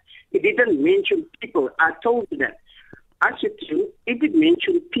that. It didn't mention people. I told you that. I said to you, if it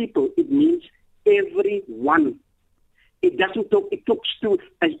mentions people, it means everyone. It doesn't talk, it talks to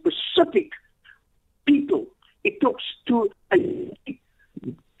a specific people. It talks to a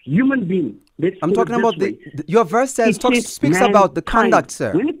human being. I'm talking about your verse speaks about the conduct,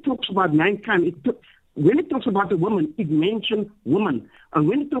 sir. When it talks about mankind, when it talks about the woman, it mentions woman. And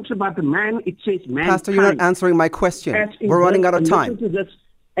when it talks about the man, it says man. Pastor, you're not answering my question. We're running out of time. Listen to this.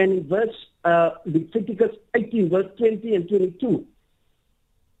 And in verse Leviticus 18, verse 20 and 22.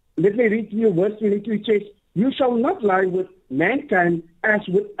 Let me read to you verse 22. It says, you shall not lie with mankind as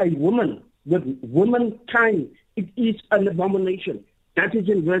with a woman. With womankind, it is an abomination. That is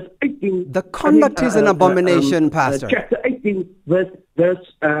in verse 18. The conduct is an abomination, Pastor. Chapter 18, verse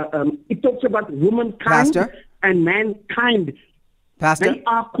it talks about womankind Pastor? And mankind. Pastor? They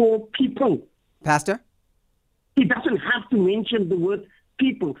are called people. Pastor? It doesn't have to mention the word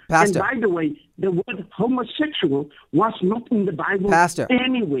people. Pastor? And by the way, the word homosexual was not in the Bible Pastor?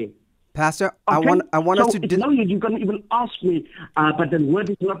 anyway. Pastor, Okay? I want us to... you can even ask me, but the word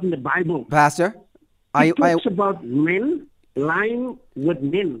is not in the Bible. Pastor? It talks about men lying with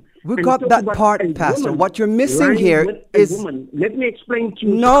men. We got that part, Pastor. What you're missing here is... Woman. Let me explain to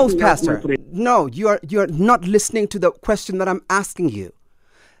you. No, Pastor. No, you're not listening to the question that I'm asking you.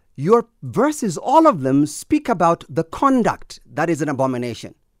 Your verses, all of them, speak about the conduct that is an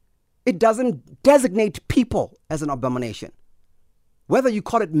abomination. It doesn't designate people as an abomination. Whether you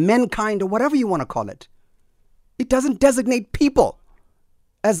call it mankind or whatever you want to call it, it doesn't designate people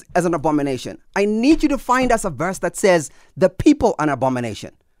as an abomination. I need you to find us a verse that says the people are an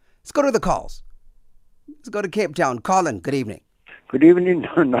abomination. Let's go to the calls. Let's go to Cape Town. Colin, good evening. Good evening,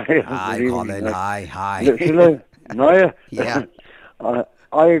 Naya. Hi, Colin. Hi. Hello, Naya. Yeah.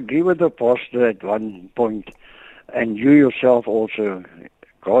 I agree with the pastor at one point, and you yourself also.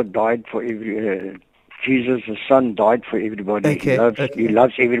 God died for Jesus, the Son, died for everybody. Okay. He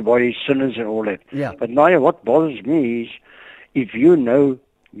loves everybody, sinners and all that. Yeah. But Naya, what bothers me is if you know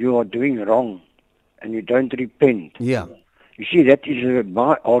you are doing wrong and you don't repent. Yeah. You see, that is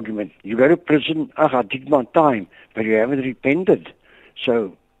my argument. You go to prison, I did my time, but you haven't repented.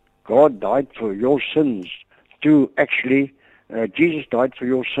 So God died for your sins to actually, Jesus died for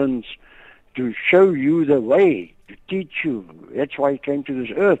your sins to show you the way to teach you. That's why he came to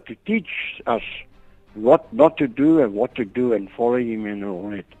this earth, to teach us what not to do and what to do and follow him and all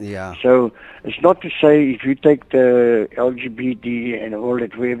that. Yeah. So it's not to say if you take the LGBT and all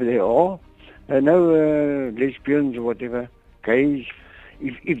that, wherever they are, lesbians or whatever, gays,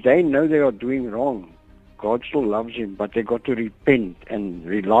 if they know they are doing wrong, God still loves him, but they got to repent and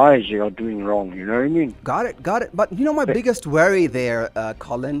realize they are doing wrong. You know what I mean? Got it. But you know my biggest worry there,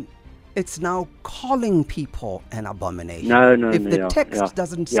 Colin, it's now calling people an abomination. No, if the text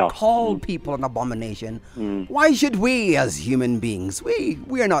doesn't call people an abomination, why should we as human beings?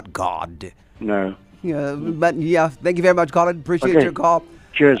 We are not God. No. Yeah, but thank you very much, Colin. Appreciate your call.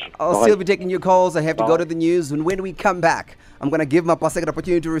 Cheers. I'll still be taking your calls. I have to go to the news. And when we come back, I'm going to give Mapaseka an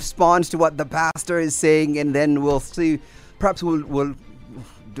opportunity to respond to what the pastor is saying, and then we'll see. Perhaps we'll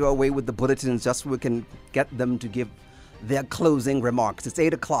do away with the bulletins just so we can get them to give their closing remarks. It's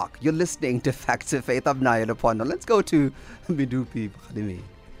 8 o'clock. You're listening to Facts of Faith. I'm Nael Opondo. Let's go to Bidupi Khadimi.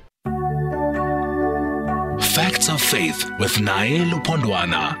 Facts of Faith with Nael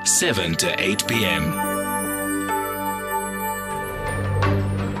Upondwana, 7 to 8 p.m.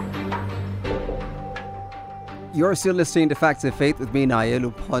 You're still listening to Facts of Faith with me,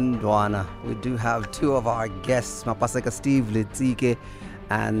 Nael Upondwana. We do have two of our guests, Mapaseka Steve Litsike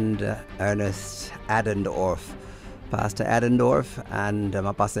and Ernest Adendorf. Pastor Adendorf and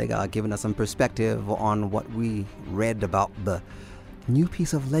Mapaseka are giving us some perspective on what we read about the new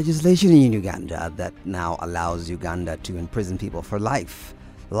piece of legislation in Uganda that now allows Uganda to imprison people for life.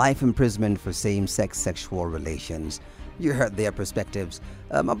 Life imprisonment for same-sex sexual relations. You heard their perspectives.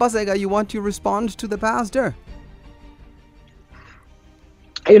 Mapaseka, you want to respond to the pastor?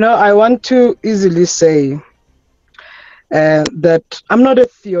 I want to easily say that I'm not a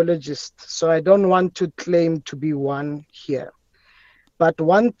theologist, so I don't want to claim to be one here. But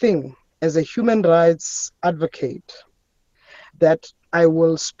one thing, as a human rights advocate, that I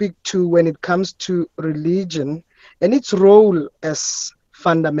will speak to when it comes to religion and its role as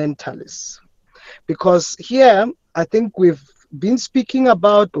fundamentalists. Because here, I think we've been speaking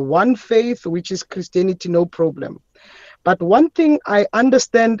about one faith, which is Christianity, no problem. But one thing I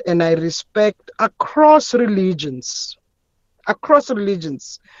understand and I respect across religions,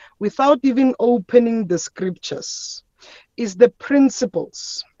 without even opening the scriptures, is the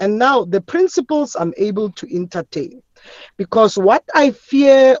principles. And now the principles I'm able to entertain. Because what I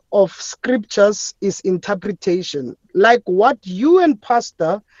fear of scriptures is interpretation. Like what you and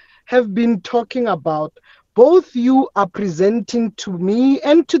Pastor have been talking about, both you are presenting to me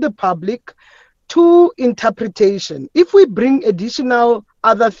and to the public to interpretation. If we bring additional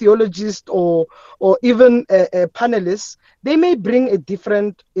other theologists or even panelists, they may bring a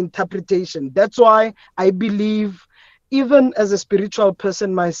different interpretation. That's why I believe, even as a spiritual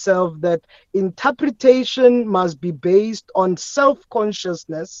person myself, that interpretation must be based on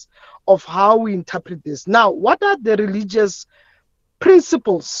self-consciousness of how we interpret this. Now, what are the religious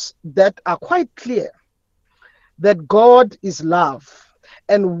principles that are quite clear? That God is love.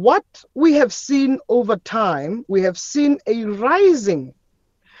 And what we have seen over time, we have seen a rising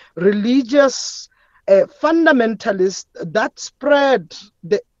religious fundamentalist that spread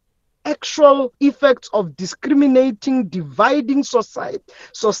the actual effects of discriminating, dividing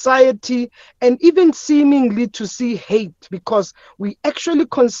society, and even seemingly to see hate, because we actually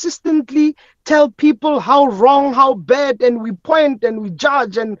consistently tell people how wrong, how bad, and we point and we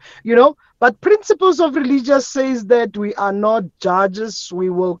judge, and but principles of religion says that we are not judges.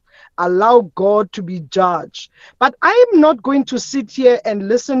 We will allow God to be judge. But I am not going to sit here and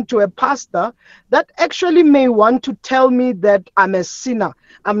listen to a pastor that actually may want to tell me that I'm a sinner.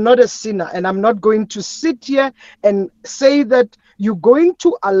 I'm not a sinner. And I'm not going to sit here and say that you're going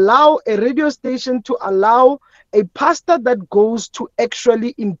to allow a radio station to allow a pastor that goes to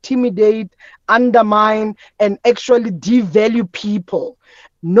actually intimidate, undermine, and actually devalue people.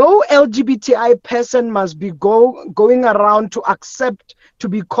 No LGBTI person must be going around to accept to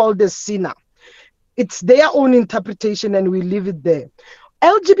be called a sinner. It's their own interpretation and we leave it there.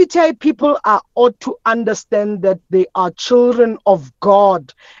 LGBTI people ought to understand that they are children of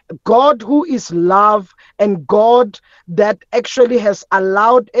God. God who is love, and God that actually has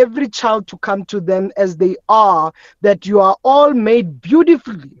allowed every child to come to them as they are, that you are all made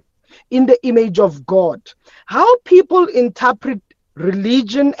beautifully in the image of God. How people interpret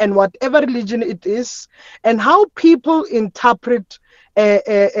religion and whatever religion it is, and how people interpret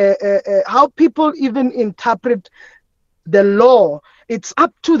how people even interpret the law, it's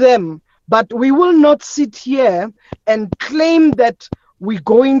up to them. But we will not sit here and claim that we're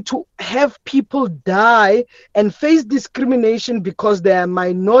going to have people die and face discrimination because they are a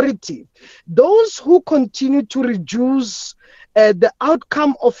minority. Those who continue to reduce the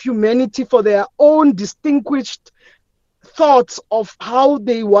outcome of humanity for their own distinguished thoughts of how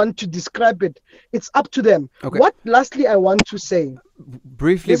they want to describe it, it's up to them. Okay. What lastly I want to say,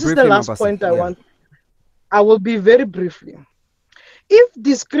 Briefly, this is the last Mabasa. point I Yeah. want. I will be very briefly. If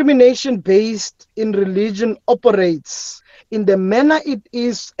discrimination based in religion operates in the manner it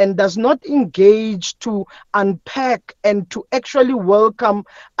is and does not engage to unpack and to actually welcome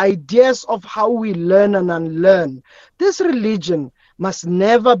ideas of how we learn and unlearn, this religion must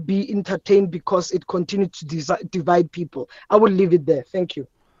never be entertained because it continues to divide people. I will leave it there. Thank you.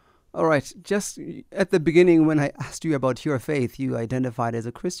 All right. Just at the beginning, when I asked you about your faith, you identified as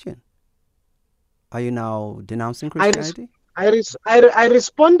a Christian. Are you now denouncing Christianity? I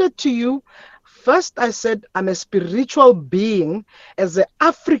responded to you. First, I said I'm a spiritual being as an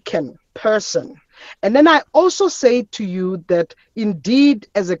African person. And then I also say to you that indeed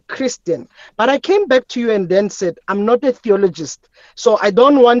as a Christian, but I came back to you and then said, I'm not a theologist. So I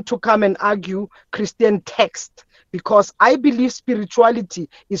don't want to come and argue Christian text, because I believe spirituality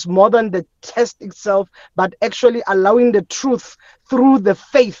is more than the text itself, but actually allowing the truth through the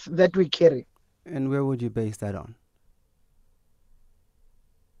faith that we carry. And where would you base that on?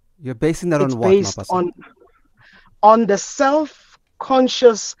 You're basing that It's on what, based Mapasa? on the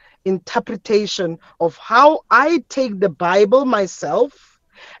self-conscious interpretation of how I take the Bible myself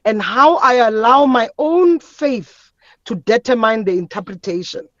and how I allow my own faith to determine the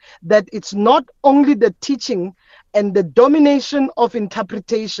interpretation. That it's not only the teaching and the domination of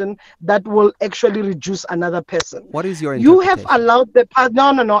interpretation that will actually reduce another person. What is your You interpretation? have allowed the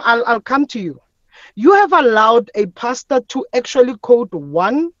I'll come to you. You have allowed a pastor to actually quote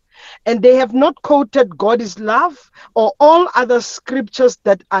one, and they have not quoted God is love or all other scriptures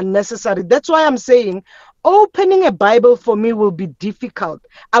that are necessary. That's why I'm saying opening a Bible for me will be difficult.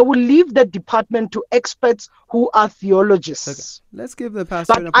 I will leave the department to experts who are theologists. Okay. Let's give the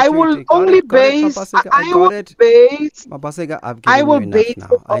pastor But an I opportunity. will only base. Mapasega, I've I given will you base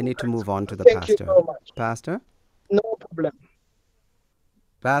enough it now. I on need to move on to the Thank you pastor. so much. Pastor? No problem.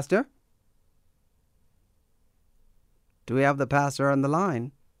 Pastor? Do we have the pastor on the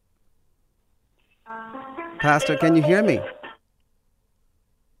line? Pastor, can you hear me?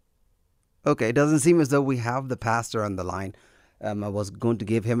 Okay, it doesn't seem as though we have the pastor on the line. I was going to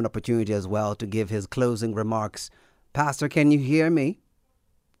give him an opportunity as well to give his closing remarks. Pastor, can you hear me?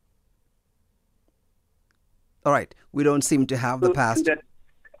 All right, we don't seem to have the pastor.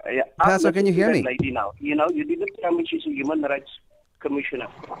 Pastor, can you hear me? Lady now. You know, you didn't tell me she's a human rights commissioner.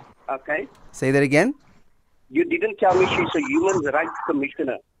 Okay? Say that again? You didn't tell me she's a human rights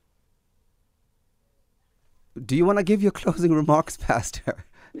commissioner. Do you want to give your closing remarks, Pastor?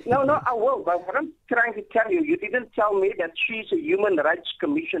 No, I will. But what I'm trying to tell you, you didn't tell me that she's a human rights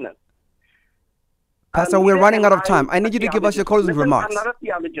commissioner. Pastor, we're running out of time. I need you to give us your closing remarks. I'm not a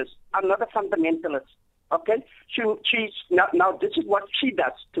theologist. I'm not a fundamentalist. Okay? She's now. This is what she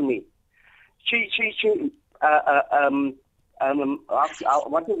does to me.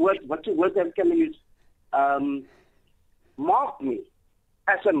 What's the word that can use? Mark me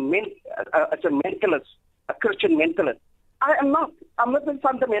as a mentalist, a Christian mentalist. I'm not a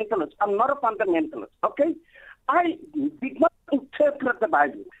fundamentalist. I'm not a fundamentalist. Okay? I did not interpret the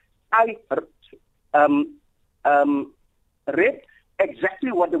Bible. I read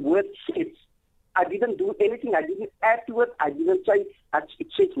exactly what the word says. I didn't do anything. I didn't add to it. I didn't say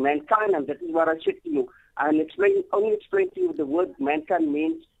it says mankind, and that is what I said to you. And only explain to you the word mankind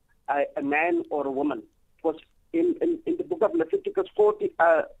means a man or a woman. Because in the book of Leviticus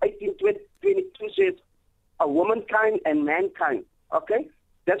 18:22 says a womankind and mankind. Okay?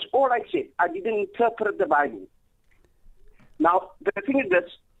 That's all I said. I didn't interpret the Bible. Now, the thing is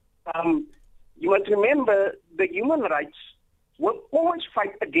this. You must remember the human rights will always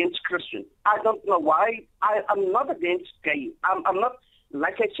fight against Christians. I don't know why. I'm not against gay. I'm not,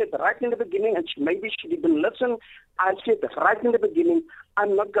 like I said right in the beginning, and maybe she didn't listen. I said right in the beginning,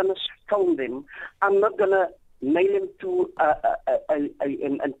 I'm not going to stone them. I'm not going to nail them to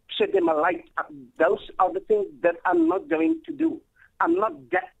and set them alight. Those are the things that I'm not going to do. I'm not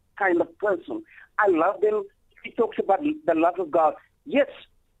that kind of person. I love them. He talks about the love of God. Yes,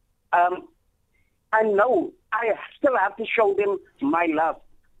 I know I still have to show them my love.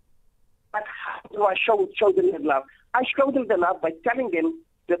 But how do I show them the love? I show them the love by telling them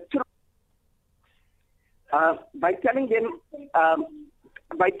the truth. By telling them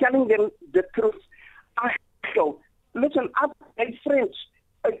the truth. I show. Listen, I've gay friends.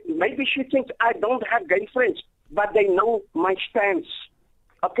 Maybe she thinks I don't have gay friends, but they know my stance.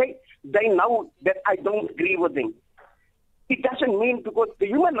 Okay? They know that I don't agree with them. It doesn't mean because the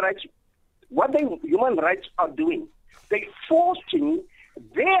human rights, what the human rights are doing, they're forcing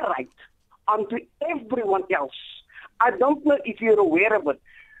their right onto everyone else. I don't know if you're aware of it.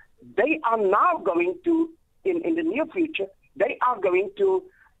 They are now going to, in the near future, they are going to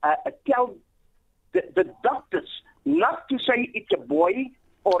tell the doctors not to say it's a boy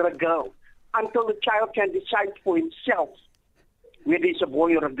or a girl until the child can decide for himself whether it's a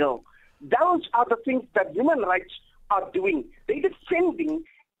boy or a girl. Those are the things that human rights are doing. They're defending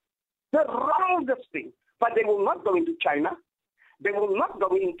the wrongest thing, but they will not go into China. They will not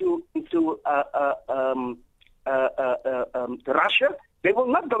go into Russia. They will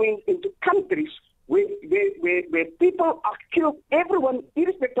not go into countries where people are killed. Everyone,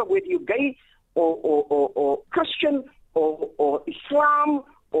 irrespective of whether you're gay or Christian or Islam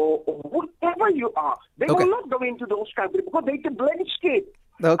or whatever you are, they will not go into those countries because they're too bloody scared.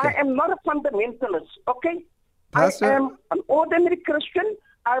 Okay. I am not a fundamentalist, okay? Pastor? I am an ordinary Christian.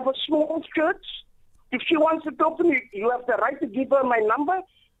 I have a small church. If she wants to talk to me, you have the right to give her my number.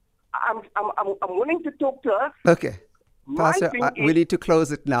 I'm willing to talk to her. Okay. Pastor, we need to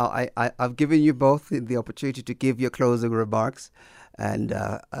close it now. I've given you both the opportunity to give your closing remarks, and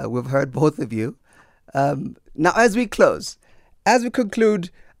we've heard both of you. Now, as we close, as we conclude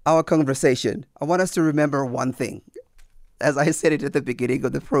our conversation, I want us to remember one thing. As I said it at the beginning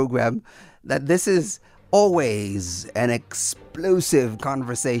of the program, that this is always an explosive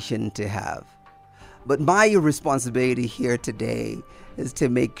conversation to have. But my responsibility here today is to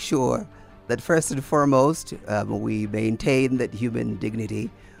make sure that first and foremost, we maintain that human dignity.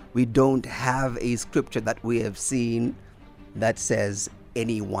 We don't have a scripture that we have seen that says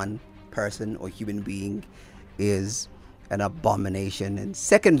any one person or human being is an abomination. And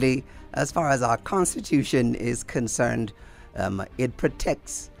secondly, as far as our Constitution is concerned, it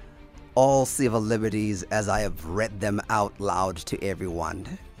protects all civil liberties as I have read them out loud to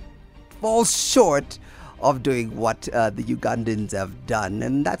everyone. Falls short of doing what the Ugandans have done,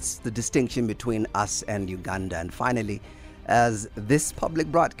 and that's the distinction between us and Uganda. And finally, as this public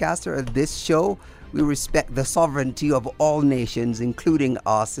broadcaster of this show, we respect the sovereignty of all nations, including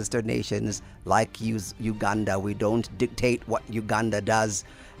our sister nations like Uganda. We don't dictate what Uganda does,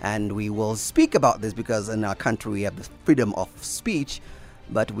 and we will speak about this because in our country we have the freedom of speech,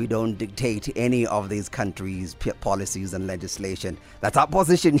 but we don't dictate any of these countries' policies and legislation. That's our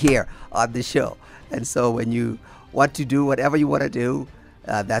position here on the show. And so when you want to do whatever you want to do,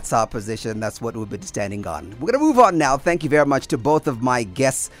 that's our position. That's what we've been standing on. We're going to move on now. Thank you very much to both of my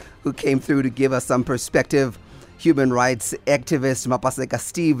guests who came through to give us some perspective. Human rights activist Mapaseka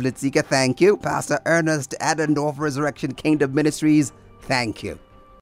Steve Litzika, thank you. Pastor Ernest Adendorf, Resurrection Kingdom Ministries, thank you.